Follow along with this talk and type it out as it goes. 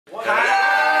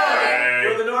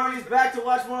Normies back to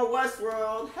watch more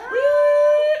Westworld.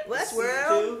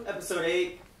 Westworld. 2, episode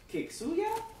 8,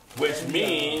 Kiksuya? Which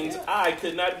means I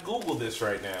could not Google this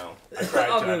right now. I tried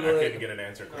to, I couldn't get an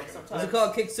answer quick enough. Is it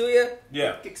called Kiksuya?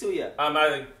 Yeah. Kiksuya.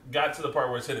 I got to the part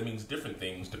where it said it means different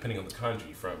things depending on the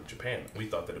kanji from Japan. We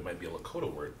thought that it might be a Lakota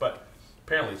word, but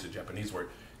apparently it's a Japanese word.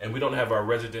 And we don't have our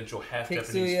residential half-Japanese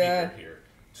speaker here.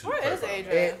 Where is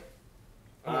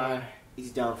AJ?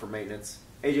 He's down for maintenance.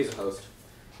 AJ's a host.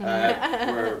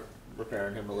 We're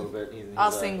repairing him a little bit.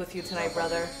 I'll sing with you tonight,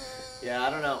 brother. Yeah,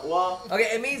 I don't know. Well,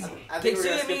 okay, it means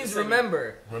Kiksuya means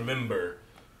remember. Remember.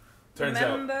 Turns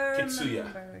out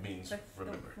Kiksuya means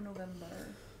remember.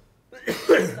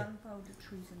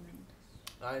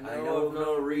 I know of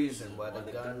no reason why the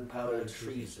gunpowder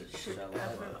treason shall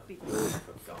ever be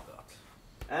forgot.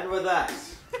 And with that,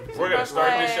 we're gonna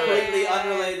start this show. Completely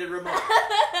unrelated remark.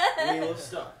 We will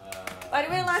start. By the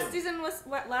way, last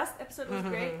episode was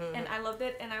great, and I loved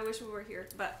it, and I wish we were here.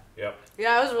 But yep.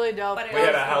 Yeah, it was really dope. But we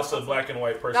had a House of Black and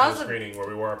White personal screening where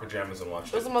we wore our pajamas and watched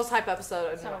it. It was the most hype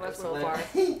episode I've watched so far.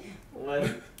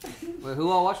 Wait,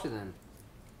 who all watched it then?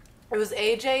 It was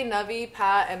AJ, Navi,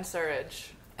 Pat, and Suraj.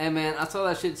 Hey man, I saw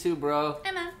that shit too, bro.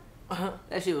 Hey man.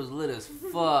 That shit was lit as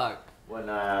fuck. When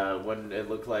it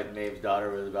looked like Maeve's daughter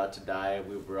was about to die,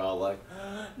 we were all like,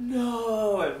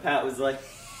 no, and Pat was like,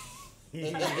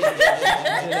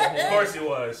 of course he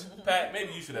was. Pat,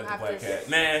 maybe you should have the black hat.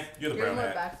 Nah, you're the brown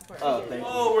hat. Oh, thank you.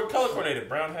 Oh, we're color coordinated.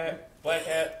 Brown hat, black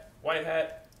hat, white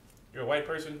hat. You're a white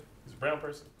person. He's a brown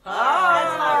person. That's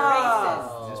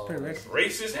not That's pretty racist.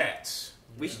 Racist hats.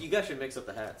 You guys should mix up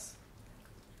the hats.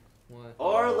 What?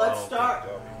 Or let's start.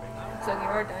 So you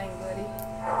are dying, buddy.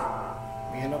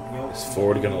 Is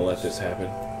Ford gonna let this happen?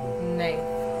 Nay.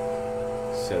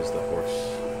 Says the horse.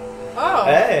 Oh.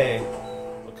 Hey.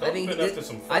 I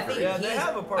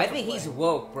think he's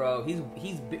woke, bro.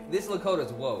 This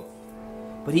Lakota's woke,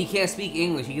 but he can't speak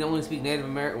English. He can only speak Native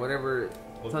American, whatever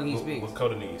tongue he speaks.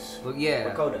 Lakotanese.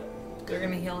 Yeah. Lakota. They're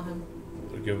gonna heal him.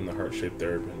 They'll give him the heart-shaped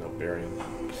herb and they'll bury him.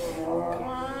 Come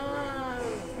on.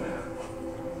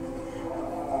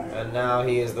 And now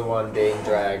he is the one being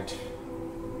dragged.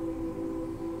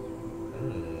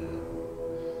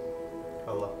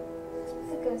 Hello.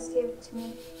 The ghost gave it to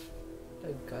me.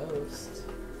 A ghost.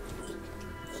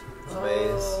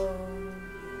 Maze.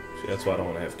 See, that's why I don't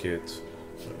want to have kids.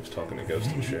 I was talking to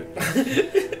ghosts and shit.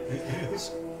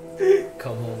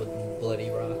 Come home with bloody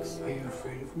rocks. Are you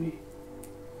afraid of me?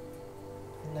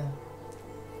 No.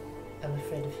 I'm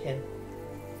afraid of him.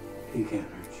 He can't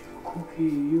hurt you. Cookie,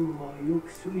 you are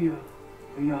Kiksuya.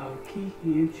 We are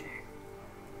Kiki.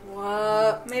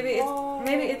 What? Maybe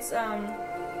it's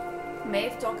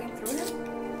Maeve talking through him.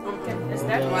 Okay, is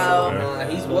that Wow.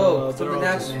 He's woke. Something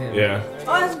happened to him. Yeah.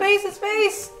 Oh, his face! His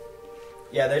face!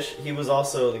 Yeah, he was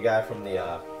also the guy from the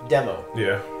demo.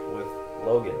 Yeah. With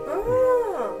Logan.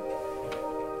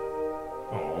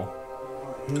 Oh.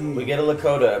 We get a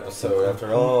Lakota episode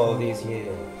after all these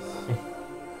years.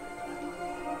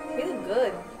 He looked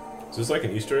good. Is this like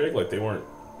an Easter egg? Like they weren't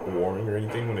warning or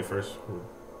anything when they first were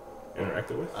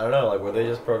interacted with? I don't know, like were they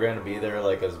just programmed to be there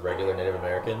like as regular Native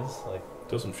Americans? Like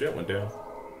Till some shit went down.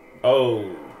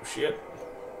 Oh, shit.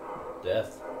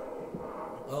 death.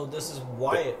 Oh, this is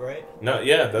Wyatt, right? No,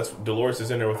 yeah, that's Dolores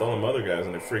is in there with all them other guys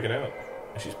and they're freaking out.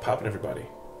 And she's popping everybody.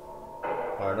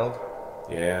 Arnold?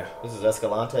 Yeah. This is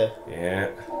Escalante. Yeah.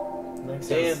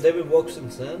 Damn, they've been woke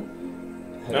since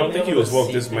then? I don't think he was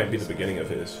woke. This might be the beginning of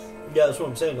his. Yeah, that's what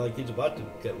I'm saying. Like, he's about to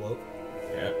get woke.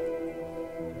 Yeah.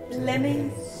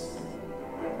 Lemmings.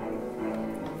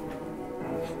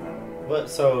 But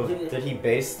so did he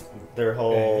base their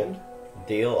whole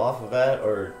deal off of that,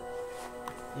 or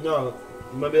No,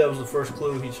 maybe that was the first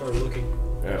clue he started looking.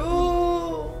 Yeah.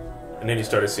 Ooh. And then he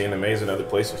started seeing the maze in other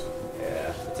places.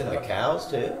 yeah, it's in the cows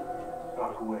too.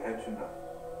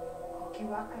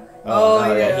 Oh,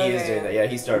 no, yeah, he is okay. doing that. Yeah,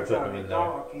 he started putting them in there.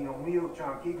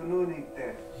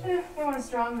 They want a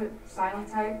strong but silent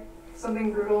type.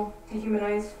 Something brutal,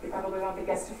 dehumanized. They probably want the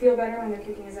guests to feel better when they're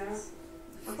kicking his ass.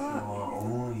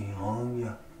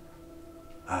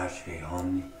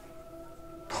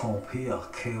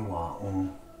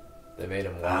 They made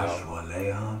him wow.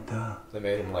 They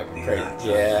made him like crazy.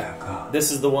 Yeah,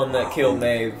 this is the one that killed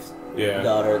Maeve's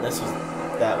daughter. This was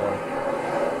that one.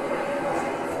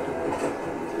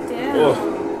 Damn. Oh.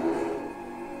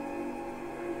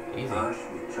 Easy.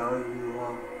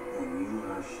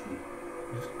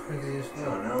 Crazy as fuck.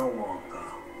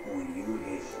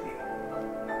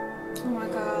 Oh my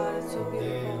god, it's so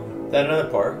beautiful. Is that another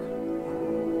park?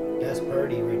 That's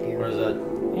Purdy right here. Or is that?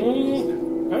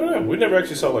 I don't know. We never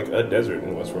actually saw like a desert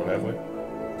in Westworld, have we?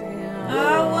 Damn.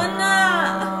 I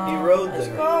wanna. He rode Let's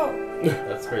there. go.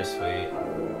 That's pretty sweet.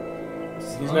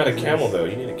 He's not a camel though.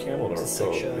 You need a camel to go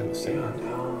in the sand.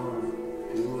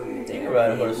 Think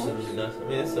about horses. I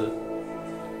mean, it's a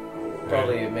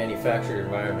probably a manufactured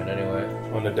environment anyway.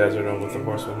 On the desert, on with a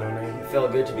horse with no name. It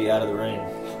felt good to be out of the rain.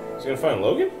 He's gonna find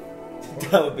Logan?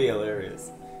 That would be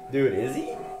hilarious. Dude, is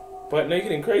he? Butt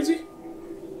naked and crazy?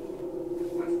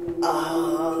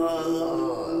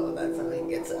 Oh, that's how he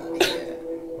gets out of here.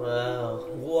 Wow.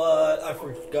 What? I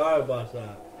forgot about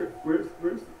that. Where's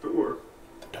the door?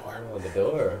 The door. Oh, the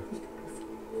door.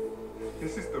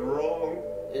 This is the wrong.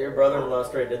 Your brother-in-law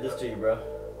straight did this to you, bro.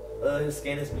 His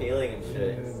skin is peeling and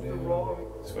shit.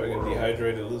 He's fucking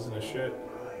dehydrated, losing his shit.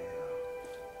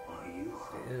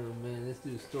 Damn, man, this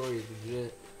dude's story is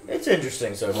legit. It's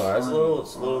interesting so far. It's a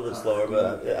little bit slower,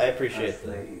 but I appreciate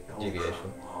the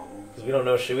deviation. Because we don't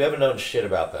know shit. We haven't known shit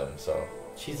about them, so.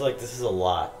 She's like, this is a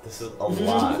lot. This is a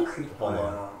lot. Hold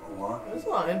on. That's a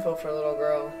lot of info for a little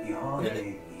girl. You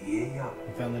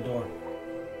found the door.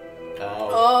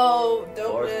 Oh,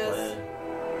 dopeness.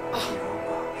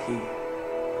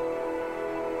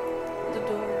 The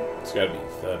door. It's gotta be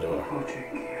the door.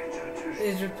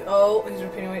 He's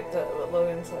repeating what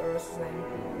Logan said, or what's his name?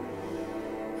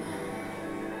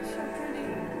 So pretty. I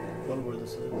wonder where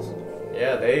this is.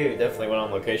 Yeah, they definitely went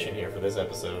on location here for this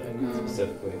episode,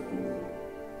 specifically.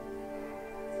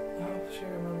 I hope she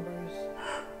remembers.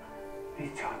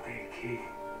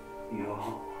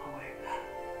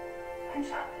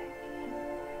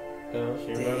 Oh,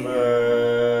 she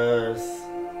remembers.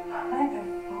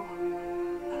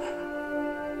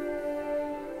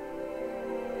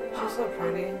 She's so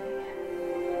pretty.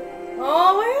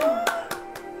 Oh my god!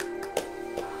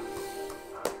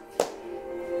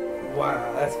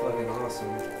 Wow, that's fucking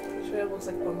awesome. She looks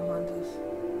like Pocahontas.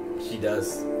 She does.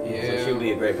 Yeah. So she'll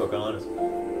be a great Pocahontas.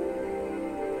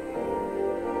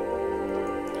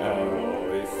 Oh,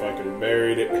 they fucking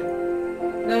buried it.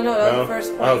 No, that was the first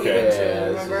point you went to,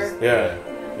 remember? Yeah.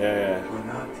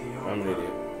 I'm an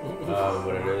idiot.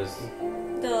 What it is.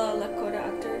 The Lakota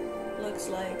actor looks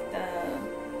like the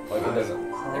Like it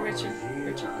doesn't. Richard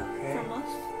from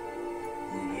Lost.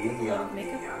 A lot of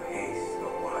makeup.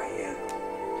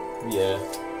 Yeah.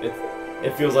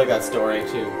 It feels like that story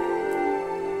too.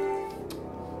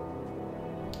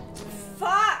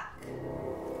 Fuck!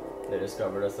 They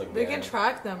discovered us like We can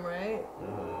track them, right?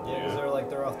 Yeah, because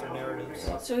they're off their narratives.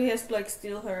 So he has to like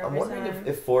steal her I'm every wondering time.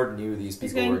 if Ford knew these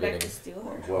He's people going were back getting to steal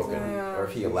her. woken, Yeah. or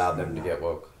if he allowed them to get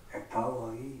woke.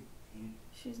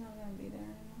 She's not gonna be there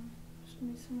anymore. She'll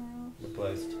be somewhere else.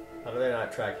 Replaced. How do they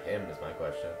not track him is my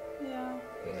question. Yeah.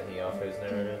 Isn't he off his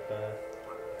narrative path?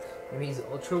 I mean, he's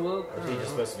ultra woke. Or is he just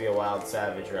supposed to be a wild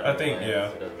savage? I think, yeah.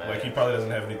 So it doesn't matter. Like, he probably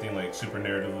doesn't have anything, like, super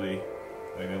narratively.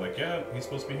 Like, they're like, yeah, he's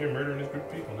supposed to be here murdering his group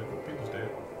of people, and that group of people's dead.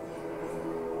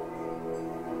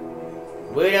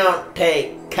 We don't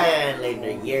take kindly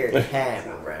to your time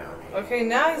around here. Okay,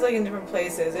 now he's like in different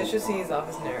places. It's just he's off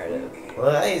his narrative.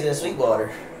 Well, he's in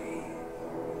Sweetwater.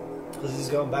 Because he's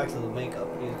going back to the makeup.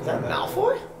 Is that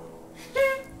Malfoy?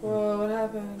 Whoa, what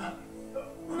happened?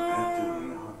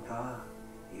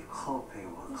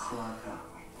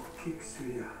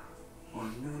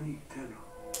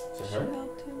 Is it She her?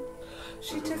 helped him.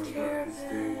 She took care of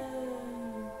him.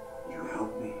 You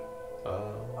helped me.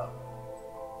 Oh.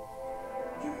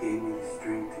 You gave me the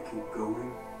strength to keep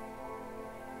going.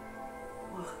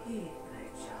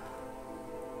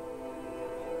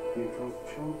 You told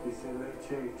Chomp to say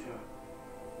Akecheta.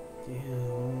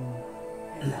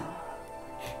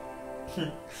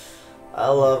 I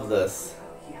love this.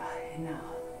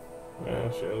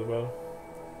 Yeah, she was about.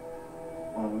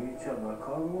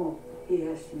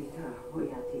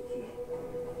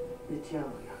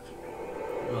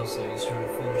 Oh, so he's trying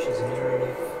to finish his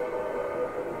narrative.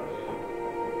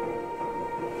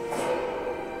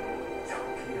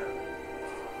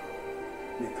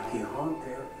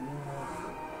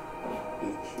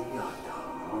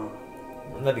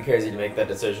 Wouldn't that be crazy to make that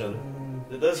decision?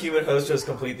 Did those human hosts just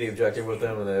complete the objective with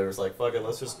him and they were just like, fuck it,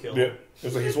 let's just kill him? Yeah.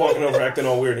 It's like he's walking over acting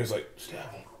all weird and he's like,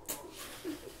 stab him.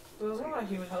 Those are not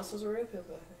human houses, those were real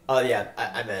people, I think. Oh, yeah,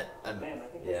 I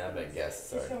meant guests,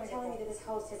 sorry. You're telling me that this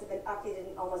host hasn't been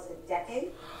updated in almost a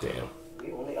decade? Damn.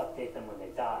 We only update them when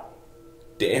they die.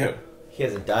 Damn. He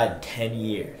hasn't died in 10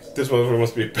 years. This motherfucker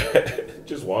must be bad.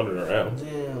 Just wandering around.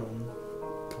 Damn.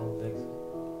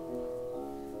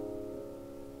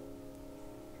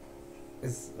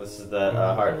 This is that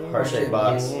heart-shaped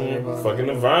box. Fucking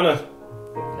Nirvana.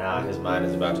 Now his mind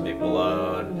is about to be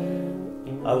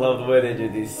blown. I love the way they do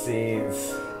these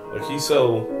scenes. Like, he's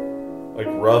so, like,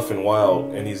 rough and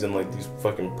wild, and he's in, like, these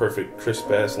fucking perfect,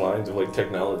 crisp-ass lines of, like,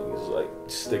 technology. It's, like,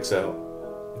 sticks out.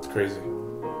 It's crazy.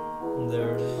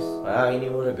 There it is. Wow, he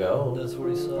knew where to go. That's what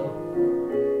he saw.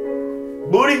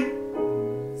 Booty!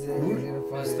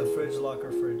 That's the fridge locker.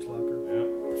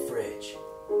 The fridge.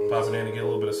 Popping in to get a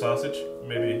little bit of sausage,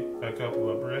 maybe a couple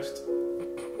of breast,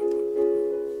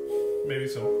 maybe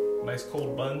some nice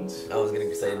cold buns. I was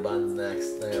gonna say buns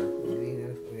next. Damn.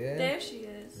 There she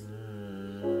is.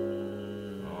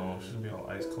 Oh, she's gonna be all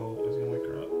ice cold. Is he gonna wake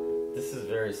her up? This is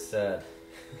very sad.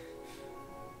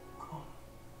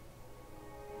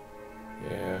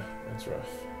 Yeah, that's rough.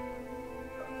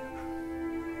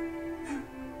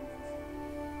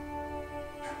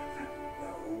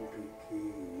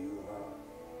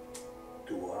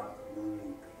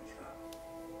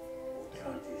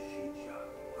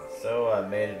 So I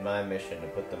made it my mission to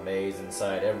put the maze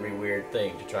inside every weird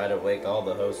thing to try to wake all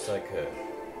the hosts I could.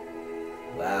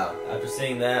 Wow. After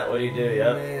seeing that, what do you do?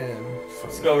 Yep. Man.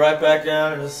 Let's go right back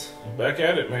down and just... Back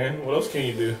at it, man. What else can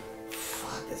you do?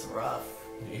 Fuck, it's rough.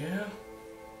 Yeah.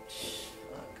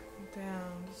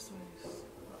 Damn, this was...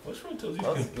 Westworld tells you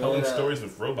compelling stories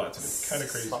with robots, and it's kind of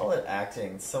crazy. Solid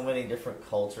acting. So many different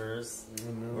cultures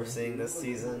we're seeing this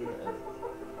season. And...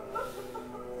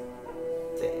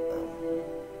 Damn.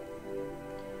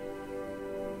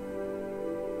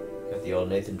 Got the old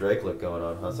Nathan Drake look going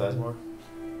on, huh, Sizemore?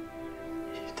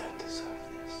 You don't deserve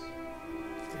this.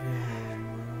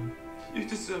 Damn. You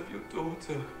deserve your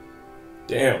daughter.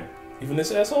 Damn. Even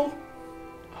this asshole?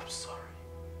 I'm sorry.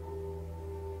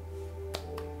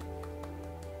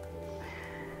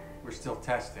 We're still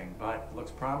testing, but it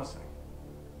looks promising.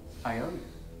 I owe you.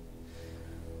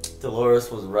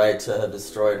 Dolores was right to have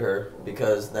destroyed her,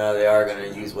 because now they are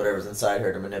going to use whatever's inside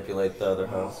her to manipulate the other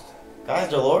host. Guys,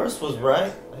 Dolores was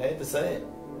right. I hate to say it,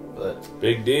 but...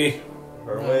 Big D.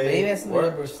 Her No, way baby has to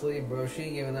worked. up her sleeve, bro. She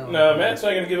ain't giving up. No, Matt's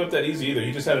not gonna give up that easy either.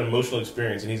 He just had an emotional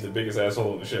experience, and he's the biggest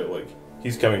asshole in the show. Like,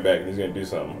 he's coming back, and he's gonna do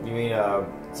something. You mean,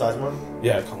 Sizemore?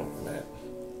 Yeah, I call him Matt.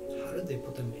 How did they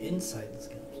put them inside the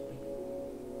scales?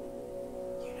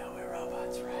 You know we're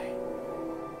robots, right?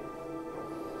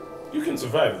 You can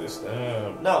survive this.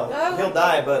 No, he'll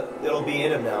die, but it'll be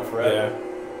in him now forever.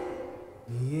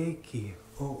 Mieki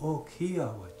o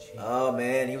Oh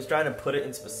man, he was trying to put it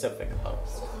in specific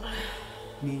hosts.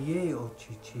 Mie o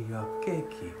chichi ya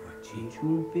keki wa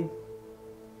chichumpi.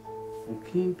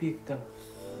 Ukin pikta.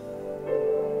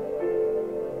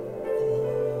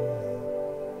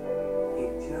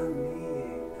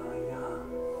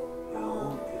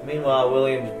 Meanwhile,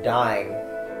 William's dying.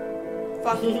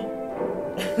 Fuck.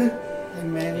 Hey,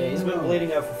 man, Yeah, he's been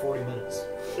bleeding out for 40 minutes.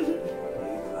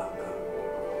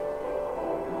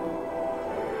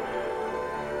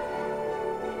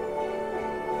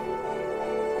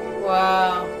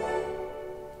 Wow.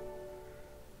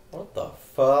 What the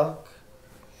fuck?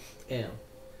 Damn.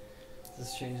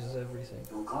 This changes everything.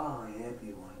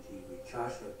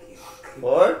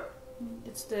 What?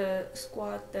 It's the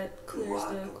squad that clears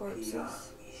the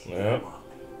corpses. Yeah.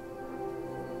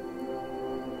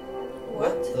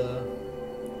 What?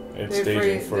 It's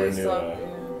staging for a new.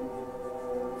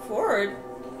 Ford?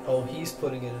 Oh, he's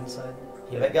putting it inside.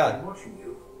 He met God. Watching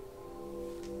you.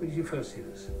 When did you first see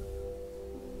this?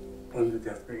 When the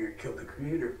Deathbringer killed the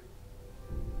creator.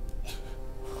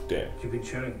 Damn. You've been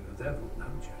sharing with the devil,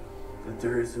 haven't you? That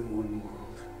there isn't one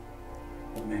world,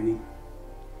 but many.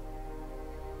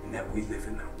 And that we live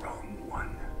in the wrong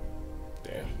one.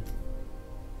 Damn.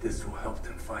 This will help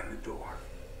them find the door.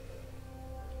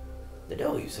 The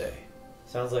dough, you say?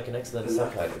 Sounds like an excellent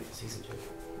subtitle for season 2.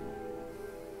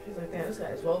 She's like, damn, this guy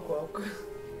is woke.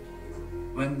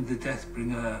 When the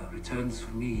Deathbringer returns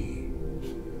for me,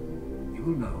 you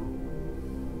will know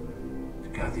to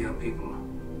gather your people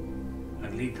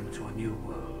and lead them to a new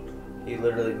world. He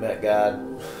literally met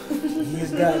God.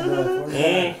 He's got no.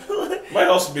 Might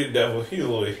also be the devil.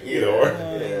 Either or.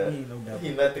 Yeah.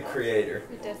 He met the creator.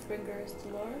 The Deathbringer is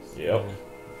Dolores? Yep.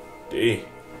 D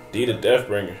the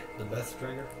Deathbringer. The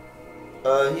Deathbringer?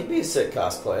 He'd be a sick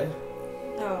cosplay.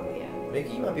 Oh, yeah.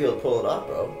 Mickey, you might be able to pull it off,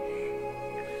 bro.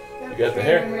 You got the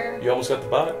hair. You almost got the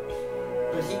bot.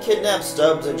 But he kidnapped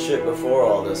Stubbs and shit before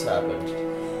all this happened.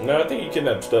 No, I think he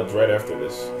kidnapped Stubbs right after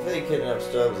this. I think he kidnapped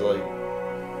Stubbs like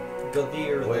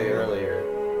way earlier.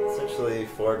 Essentially,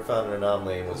 Ford found an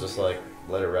anomaly and was just like,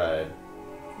 let it ride.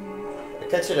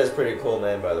 Akecheta is a pretty cool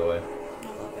name, by the way. I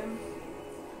love him.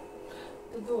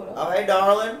 Oh, hey,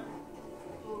 darling.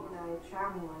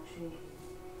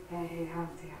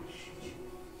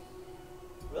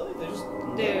 Really?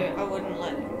 Dude, I wouldn't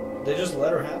let him. They just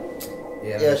let her have it?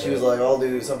 Yeah, she was like, I'll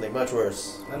do something much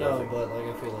worse. I know, but like,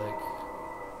 I feel like...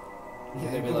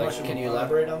 They'd be like, can you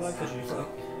elaborate on that? Because you're like...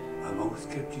 I've always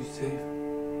kept you safe,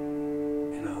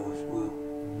 and I always will.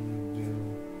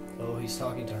 Oh, he's he's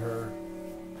talking to her.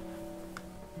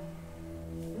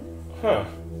 Huh.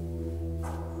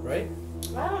 Right?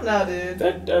 I don't know, dude.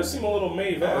 That does seem a little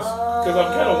Maeve-esque. Because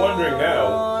I'm kind of wondering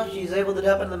now. She's able to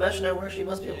tap into the mesh network. She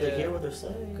must be able to hear what they're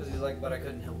saying. Because he's like, but I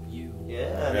couldn't help you.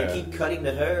 Yeah, they keep cutting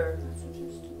to her.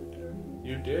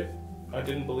 You did? I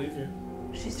didn't believe you.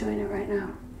 She's doing it right now.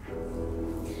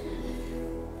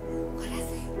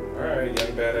 Alright,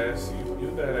 young badass. You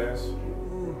badass.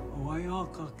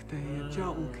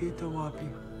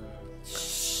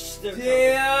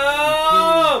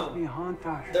 Damn!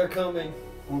 They're coming.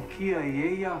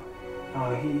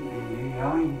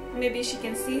 Maybe she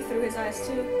can see through his eyes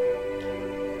too.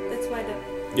 That's why the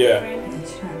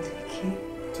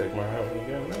Take my heart when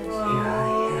you got nice.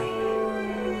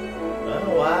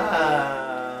 Oh,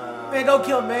 wow. Man, don't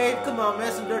kill Maeve. Come on,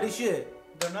 man. Some dirty shit.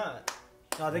 They're not.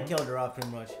 No, they killed her off pretty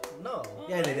much. No.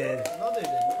 Yeah, they did. No, they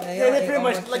didn't. Yeah, they pretty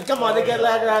much, like, come on, they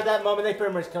let her have that moment. They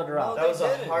pretty much killed her off. That was a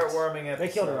heartwarming episode. They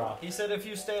killed her off. He said, if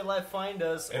you stay alive, find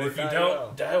us. And or if you die don't,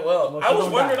 well. die well. Well, I was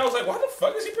don't wondering, die. I was like, why the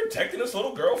fuck is he protecting this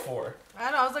little girl for? I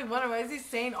don't know. I was like wondering, why is he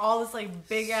saying all this like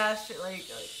big ass shit? Like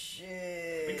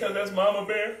Shit. Because that's Mama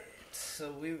Bear.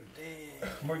 So we. Damn.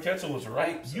 Moriketsu was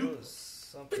right. So You, it was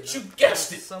something but you else.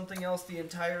 guessed it. Something else the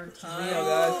entire time. Neo,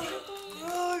 guys.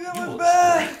 Oh, I got You my will-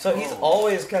 back. So he's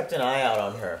always kept an eye out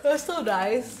on her. that still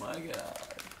dies. Oh my god.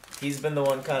 He's been the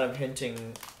one kind of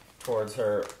hinting towards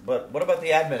her. But what about the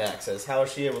admin access? How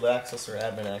is she able to access her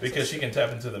admin access? Because she can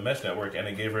tap into the mesh network, and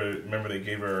they gave her. Remember, they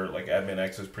gave her like admin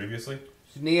access previously.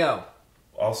 She's Neo.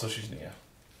 Also, she's Neo.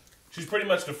 She's pretty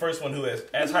much the first one who is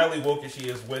as highly woke as she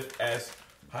is, with as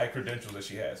high credentials as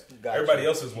she has. Gotcha. Everybody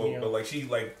else is woke, Neo. but like she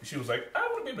was like, I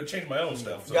want to be able to change my own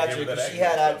stuff. So Gotcha, give her that because she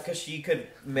access had stuff. because she could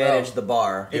manage the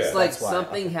bar. It's Yeah. like That's why.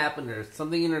 something happened to her.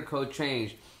 Something in her code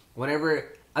changed. Whenever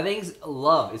I think it's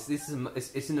love.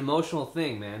 It's an emotional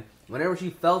thing, man. Whenever she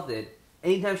felt it,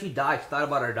 anytime she died, she thought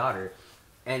about her daughter,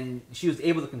 and she was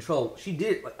able to control. She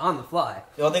did it like, on the fly.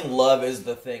 I think love is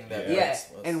the thing that Yeah, makes-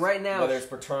 and right now, whether it's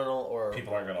paternal or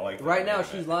People aren't gonna like that. right now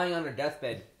she's lying on her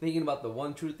deathbed, thinking about the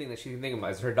one true thing that she's thinking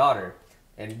about is her daughter,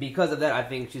 and because of that, I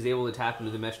think she's able to tap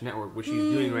into the mesh network, which she's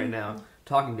doing right now,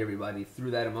 talking to everybody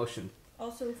through that emotion.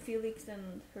 also Felix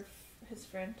and his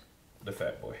friend. the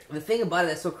fat boy. The thing about it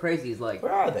that's so crazy is like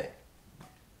where are they?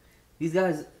 these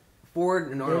guys,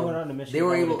 Ford and They went on Arnold, the mission they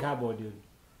were with able. the cowboy dude.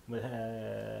 With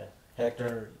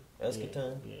Hector.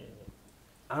 Eschaton? Yeah.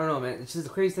 I don't know, man. It's just the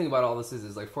crazy thing about all this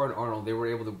is like Ford and Arnold, they were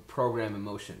able to program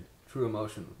emotion, true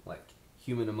emotion, like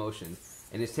human emotion,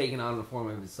 and it's taken on the form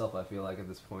of itself. I feel like at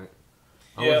this point,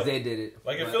 Yeah. they did it.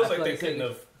 Like it But feels I like feel they it's couldn't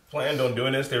have planned on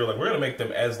doing this. They were like, we're gonna make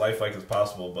them as lifelike as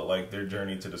possible, but like their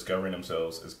journey to discovering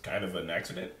themselves is kind of an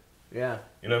accident. Yeah,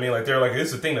 You know what I mean? Like they're like,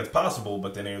 it's a thing that's possible,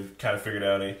 but then they kind of figured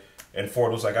out. And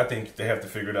Ford was like, I think they have to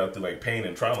figure it out through like pain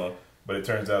and trauma. But it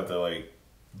turns out that like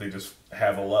they just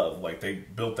have a love. Like they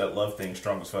built that love thing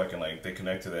strong as fuck, and like they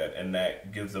connect to that, and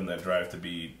that gives them that drive to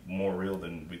be more real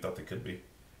than we thought they could be.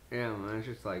 yeah, man. It's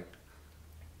just like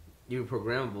you're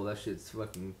programmable. That shit's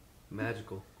fucking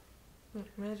magical.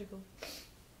 Magical.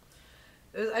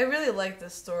 I really liked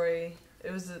this story.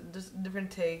 It was just a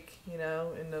different take, you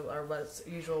know, in our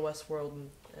usual Westworld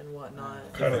and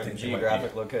whatnot. Kind of Different think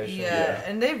geographic location. Yeah,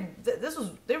 and they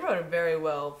wrote it very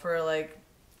well for like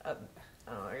I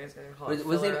don't know. I guess I'm gonna call it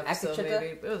Was it filler episode, Akecheta? maybe.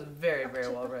 It was very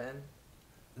well written.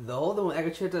 The older one,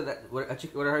 Akecheta,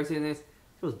 whatever you say his name is,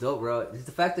 it was dope, bro. It's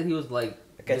the fact that he was like,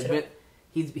 Akecheta?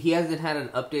 he hasn't had an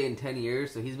update in 10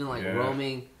 years, so he's been like Yeah.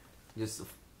 roaming, just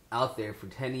out there for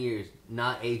 10 years,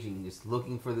 not aging, just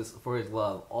looking for his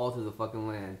love all through the fucking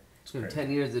land. It's been crazy.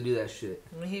 10 years to do that shit.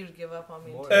 I mean, he would give up on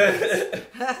me.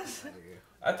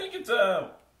 I think it's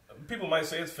people might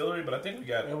say it's fillery, but I think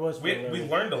It was we fillery.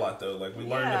 learned a lot though. Like we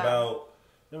learned Yeah. about.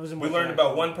 There was We learned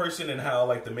about one person and how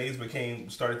like the maze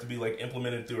started to be like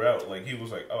implemented throughout. Like he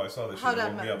was like, "Oh, I saw this How shit. It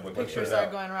that woke me up. Like, let's picture check it started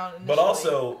out." going around. But initially.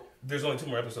 also, there's only 2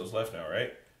 more episodes left now,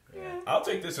 right? Yeah. I'll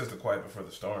take this as the Quiet Before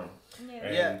the Storm, Yeah.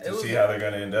 and Yeah, it to was- see how they're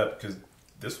gonna end up. Because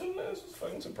this one is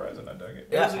fucking surprising. I dug it.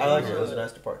 Yeah, was a I liked good it. It was a one.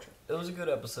 nice departure. It was a good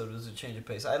episode. It was a change of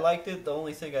pace. I liked it. The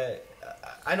only thing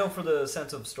I know for the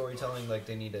sense of storytelling, like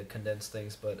they need to condense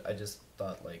things, but I just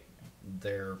thought like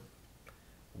their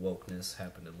wokeness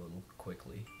happened a little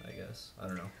quickly. I guess I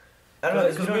don't know. I don't know,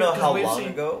 because we don't know how we've long seen-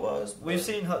 ago it was. We've but-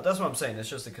 seen that's what I'm saying. It's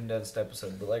just a condensed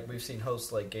episode, but like we've seen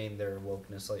hosts like gain their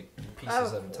wokeness like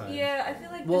pieces at a time. Yeah, I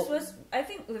feel like Well- this was. I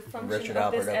think the function Richard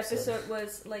of this Alpert episode. episode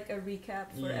was like a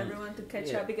recap for Yeah. everyone to catch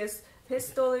Yeah. up because his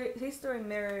story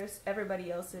mirrors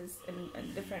everybody else's in a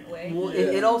different way. Well,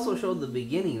 it also showed the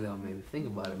beginning though, man. Think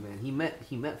about it, man. He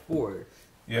met Ford,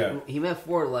 Yeah. Like, he met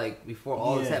Ford like before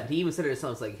all this happened. He even said it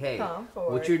himself. It's like, hey,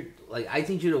 what you're like, I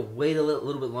need you to wait a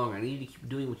little bit longer. I need you to keep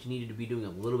doing what you needed to be doing a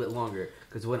little bit longer.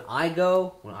 Because when I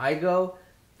go,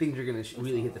 things are gonna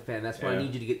really hit the fan. That's why I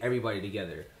need you to get everybody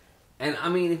together. And I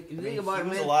mean, if you think about it, he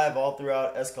was alive all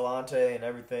throughout Escalante and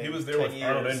everything. He was there with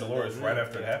Arnold and Dolores right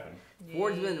after it happened.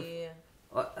 Ford's been,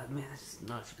 man, that's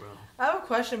nuts, bro. I have a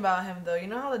question about him though. You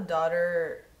know how the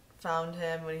daughter found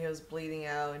him when he was bleeding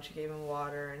out, and she gave him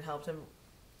water and helped him.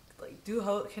 Like,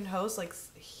 can hosts like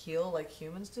heal like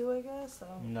humans do? I guess.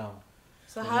 No.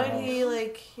 So how did he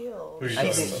like heal?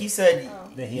 He said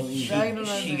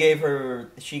she gave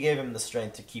him the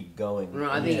strength to keep going. No,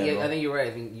 I think you're right.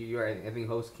 I think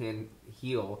hosts can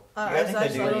heal. I think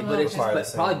they do, but it's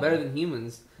just probably better than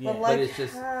humans. Yeah. But it's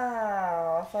just.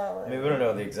 How? I mean, we don't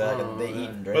know the exact. They eat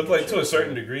and drink. But like to a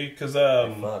certain degree, because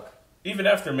even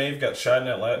after Maeve got shot in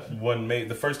that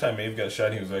the first time Maeve got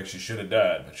shot, he was like, she should have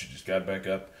died, but she just got back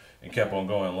up and kept on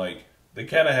going. Like, they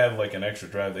kind of have like an extra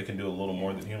drive. They can do a little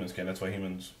more than humans can. That's why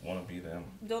humans want to be them.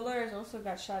 Dolores also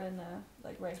got shot in the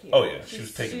right here. Oh yeah, she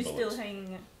was taking bullets. She's still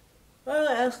hanging. Well,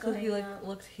 I asked because he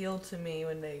looked healed to me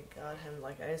when they got him.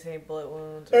 Like, I didn't see any bullet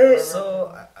wounds.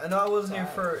 So I know I wasn't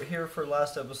here for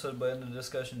last episode, but in the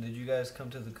discussion, did you guys come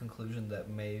to the conclusion that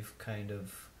Maeve kind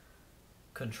of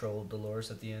controlled Dolores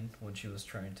at the end when she was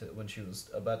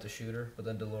about to shoot her, but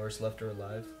then Dolores left her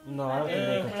alive? No, I don't think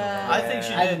they controlled her. I think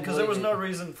she did, because there was no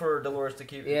reason for Dolores to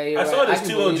keep. Yeah, I saw these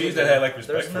two OGs that had like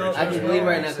respect for each other. I can believe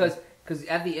right now because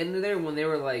at the end of there, when they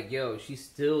were like, "Yo, she's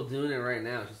still doing it right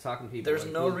now. She's talking to people." There's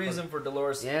no reason for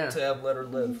Dolores to have let her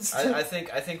live. I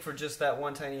think for just that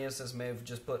one tiny instance, Maeve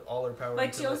just put all her power.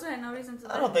 But she also had no reason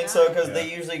to. I don't think so, because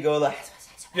they usually go like.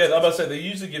 Yeah, I'm about to say they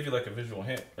usually give you like a visual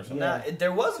hint or something. Nah,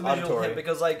 there was a visual hint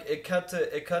because like it cut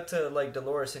to like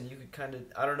Dolores, and you could kind of,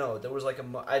 I don't know, there was like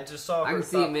I just saw her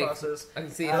thought process. I can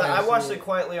see it. I watched it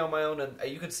quietly on my own, and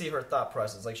you could see her thought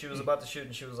process. Like she was about to shoot,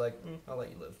 and she was like, "I'll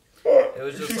let you live." It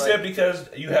was just she like, said because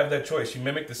you have that choice. She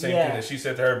mimicked the same thing that she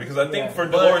said to her. Because I think for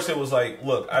Dolores it was like,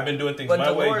 look, I've been doing things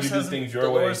my way. You do things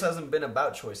your way. Dolores hasn't been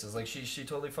about choices. Like she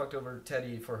totally fucked over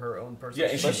Teddy for her own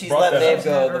personal. Yeah, but she's let Maeve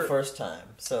go the first time,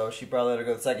 so she probably let her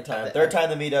go the second time. Third time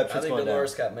to meet up, she's going down.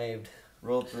 Dolores got Maeved.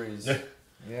 Roll threes.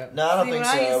 Yeah. No, I don't think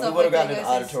so. We would have gotten an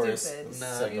auditory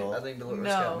signal. I think Dolores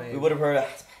got Maeved. We would have heard.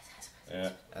 Yeah.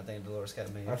 I think Dolores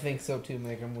got Maeved. I think so too,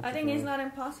 Megan. I think it's not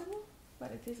impossible,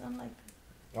 but it is unlikely.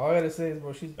 All I gotta say is,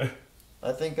 bro, she's.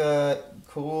 I think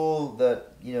cool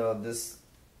that this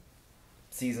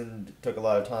season took a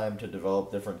lot of time to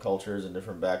develop different cultures and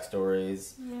different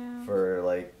backstories for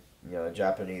like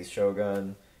Japanese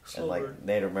shogun and like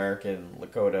Native American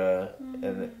Lakota,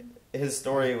 and his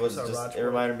story was just it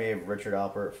reminded me of Richard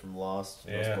Alpert from Lost.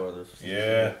 No spoilers.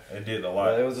 Yeah, it did a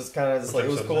lot. But it was just kind of just like it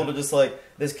was cool to just like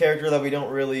this character that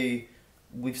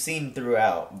we've seen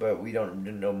throughout, but we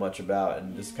didn't know much about,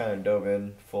 and just kind of dove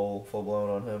in full blown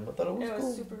on him. I thought it was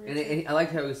cool. Super and I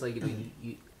liked how it was like,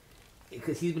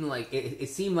 because he's been like, it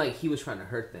seemed like he was trying to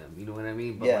hurt them, you know what I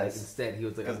mean? But like instead, he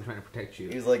was like, I'm trying to protect you.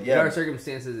 He was like, in our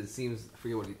circumstances, it seems, I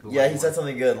forget what he. He said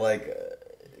something good like,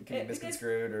 it can be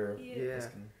misconstrued or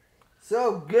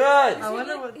so good. I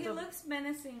wonder what he looks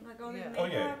menacing, like all the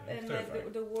makeup and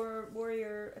like the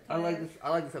warrior attire. I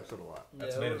like this episode a lot.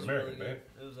 That's Native American, man.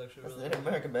 It was actually really Native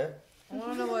American, man. I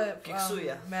want to know what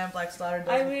Kiksuya. Man Black's daughter does.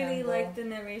 I really like the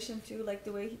narration too, like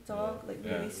the way he talked, like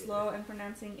really slow and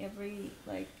pronouncing every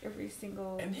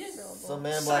single syllable. So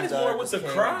Man Black's daughter with the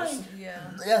crying.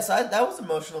 Yes, that was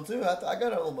emotional too. I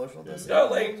got a little emotional.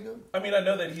 I mean, I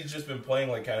know that he's just been playing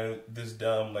like kind of this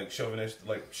dumb, like chauvinist,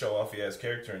 like show offy ass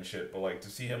character and shit. But like to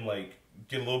see him like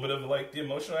get a little bit of like the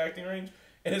emotional acting range,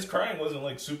 and his crying wasn't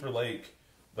like super like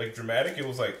dramatic. It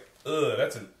was like, ugh,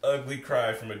 that's an ugly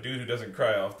cry from a dude who doesn't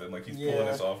cry often. Like, he's pulling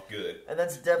this off good. And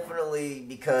that's definitely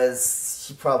because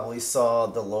she probably saw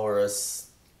Dolores,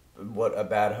 what a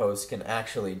bad host can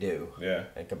actually do. Yeah.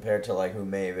 And compared to, like, who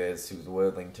Maeve is, who's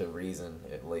willing to reason,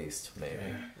 at least, maybe.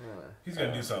 Yeah. He's going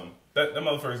to do something. That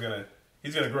motherfucker's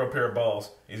he's going to grow a pair of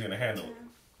balls. He's going to handle it.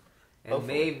 And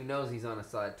hopefully. Maeve knows he's on his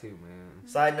side, too, man.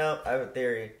 Side note, I have a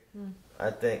theory.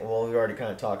 I think, well, we already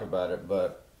kind of talked about it,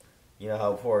 but... You know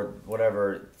how for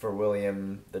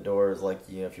William, the door is like,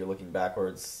 if you're looking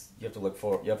backwards, you have to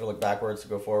look backwards to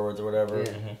go forwards or whatever. Yeah.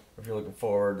 Mm-hmm. If you're looking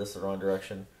forward, this is the wrong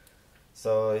direction.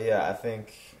 So yeah, I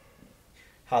think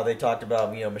how they talked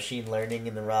about machine learning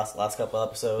in the last couple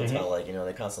episodes, how like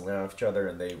they constantly learn off each other,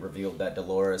 and they revealed that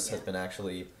Dolores has been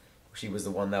she was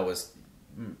the one that was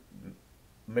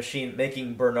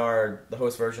making Bernard, the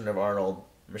host version of Arnold,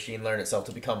 machine learn itself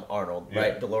to become Arnold. Yeah.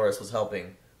 Right, Dolores was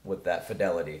helping with that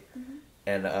fidelity.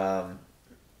 And I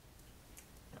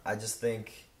just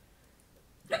think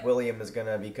William is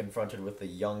gonna be confronted with the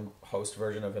young host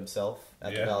version of himself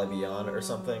at the Valley Beyond or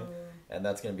something, and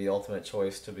that's gonna be the ultimate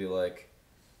choice to be like,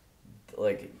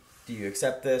 do you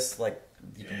accept this? Like,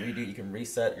 you can redo, you can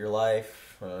reset your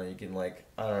life. You can I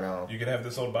don't know. You can have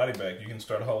this old body back. You can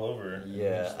start all over.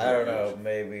 Yeah, I don't know,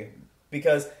 maybe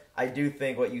because I do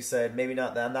think what you said. Maybe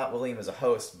not William as a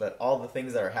host, but all the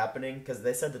things that are happening because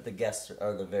they said that the guests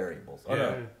are the variables. Oh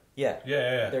no, yeah,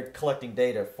 they're collecting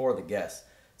data for the guests.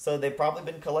 So they've probably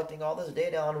been collecting all this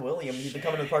data on William. He's been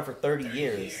coming to the park for 30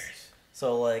 years.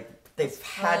 So, they've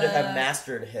had to have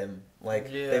mastered him.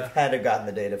 They've had to have gotten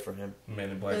the data from him. Man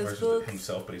in Black versus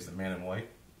himself, but he's the Man in White.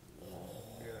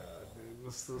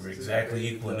 We're exactly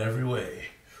equal in every way.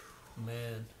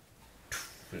 Man.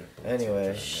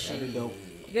 Anyway. You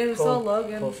guys saw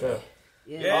Logan. Cool show.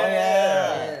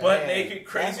 Yeah. Butt naked,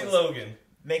 crazy Logan.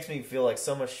 Makes me feel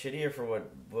so much shittier for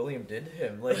what William did to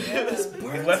him.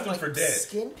 He left him for dead.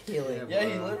 Skin peeling. Yeah,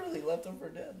 he literally left him for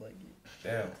dead.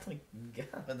 Damn.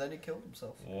 God. And then he killed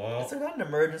himself. Well, is there not an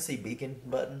emergency beacon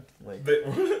button?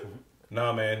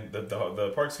 Nah, man.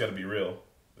 The park's got to be real.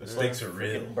 The stakes are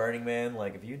real. Burning Man,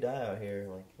 if you die out here,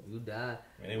 you die.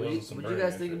 Man, what do you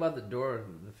guys think about the door,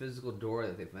 the physical door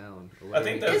that they found? I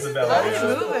think that's the valid.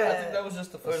 I think that was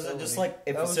just the facility. Just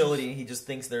a facility, he just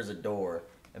thinks there's a door.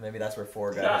 And maybe that's where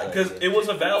 4 guys. Because it was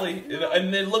a valley,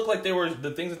 and it looked like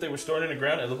the things that they were storing in the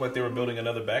ground. It looked like they were building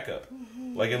another backup.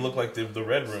 It looked like the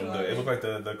Red Room. It looked like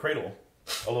the cradle,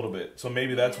 a little bit. So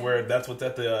maybe that's what's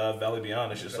at the Valley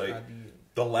Beyond. It's just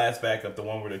the last backup, the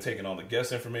one where they're taking all the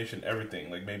guest information, everything.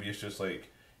 Maybe it's just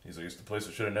he's it's the place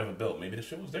that should have never built. Maybe the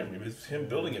shit was there. Maybe it's him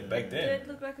building it back then. It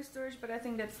looked like a storage, but I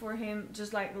think that for him,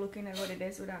 just looking at what it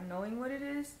is without knowing what it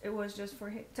is, it was just for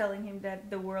him, telling him that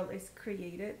the world is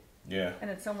created. Yeah. And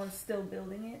that someone's still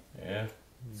building it. Yeah.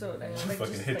 So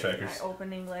fucking hitchhikers.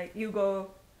 Opening you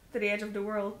go to the edge of the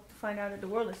world to find out that the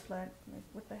world is flat.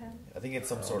 What the hell? I think it's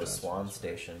some sort of swan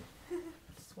station.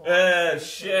 Shit.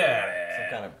 Some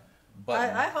kind of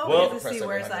button. I hope we get to see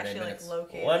where it's actually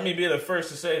located. Let me be the first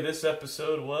to say this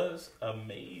episode was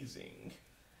amazing.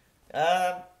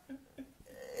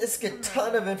 It's a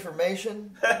ton of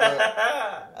information.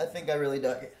 I think I really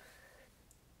dug it.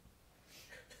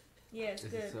 Yeah, it's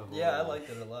good. I liked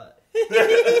it a lot.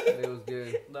 It was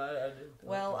good. No, I did.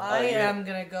 Well, I am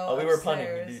gonna go. Oh, we were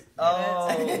upstairs.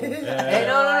 punning. Hey,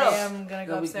 no. I am gonna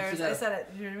go upstairs. I said it.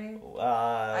 You hear me?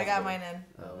 I got mine in.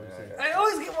 I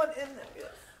always get one in there.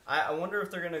 I wonder if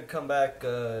they're gonna come back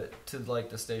to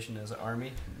the station as an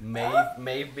army.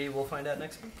 Maybe we'll find out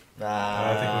next week.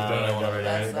 I think we've done that one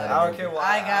already. I don't care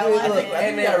why. I got one. I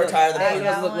think we gotta retire the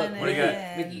band. Look. What do you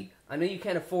got? Mickey, I know you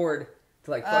can't afford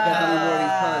to fuck up any more of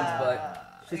these puns,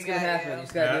 but shit's gonna happen. You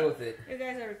just gotta deal with it. You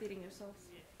guys are repeating yourselves.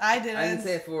 I didn't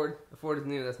say Ford. Ford is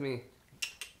new. That's me.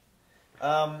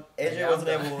 AJ wasn't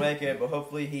able to make it, but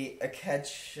hopefully he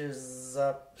catches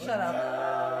up. Shut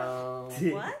up.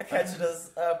 What? Catches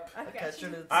us up.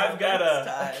 I've got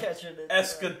a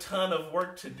eschaton of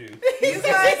work to do. You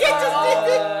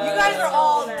guys are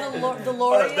all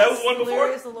Dolores. That was one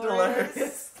before.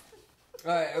 Dolores.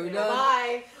 All right, are we done?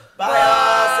 Bye.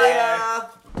 Bye. See ya.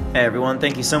 Hey everyone,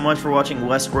 thank you so much for watching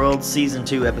Westworld Season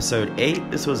 2, Episode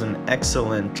 8. This was an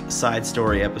excellent side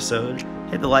story episode.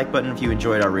 Hit the like button if you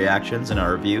enjoyed our reactions and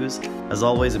our reviews. As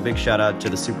always, a big shout out to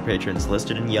the super patrons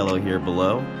listed in yellow here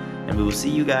below. And we will see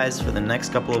you guys for the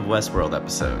next couple of Westworld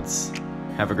episodes.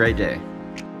 Have a great day.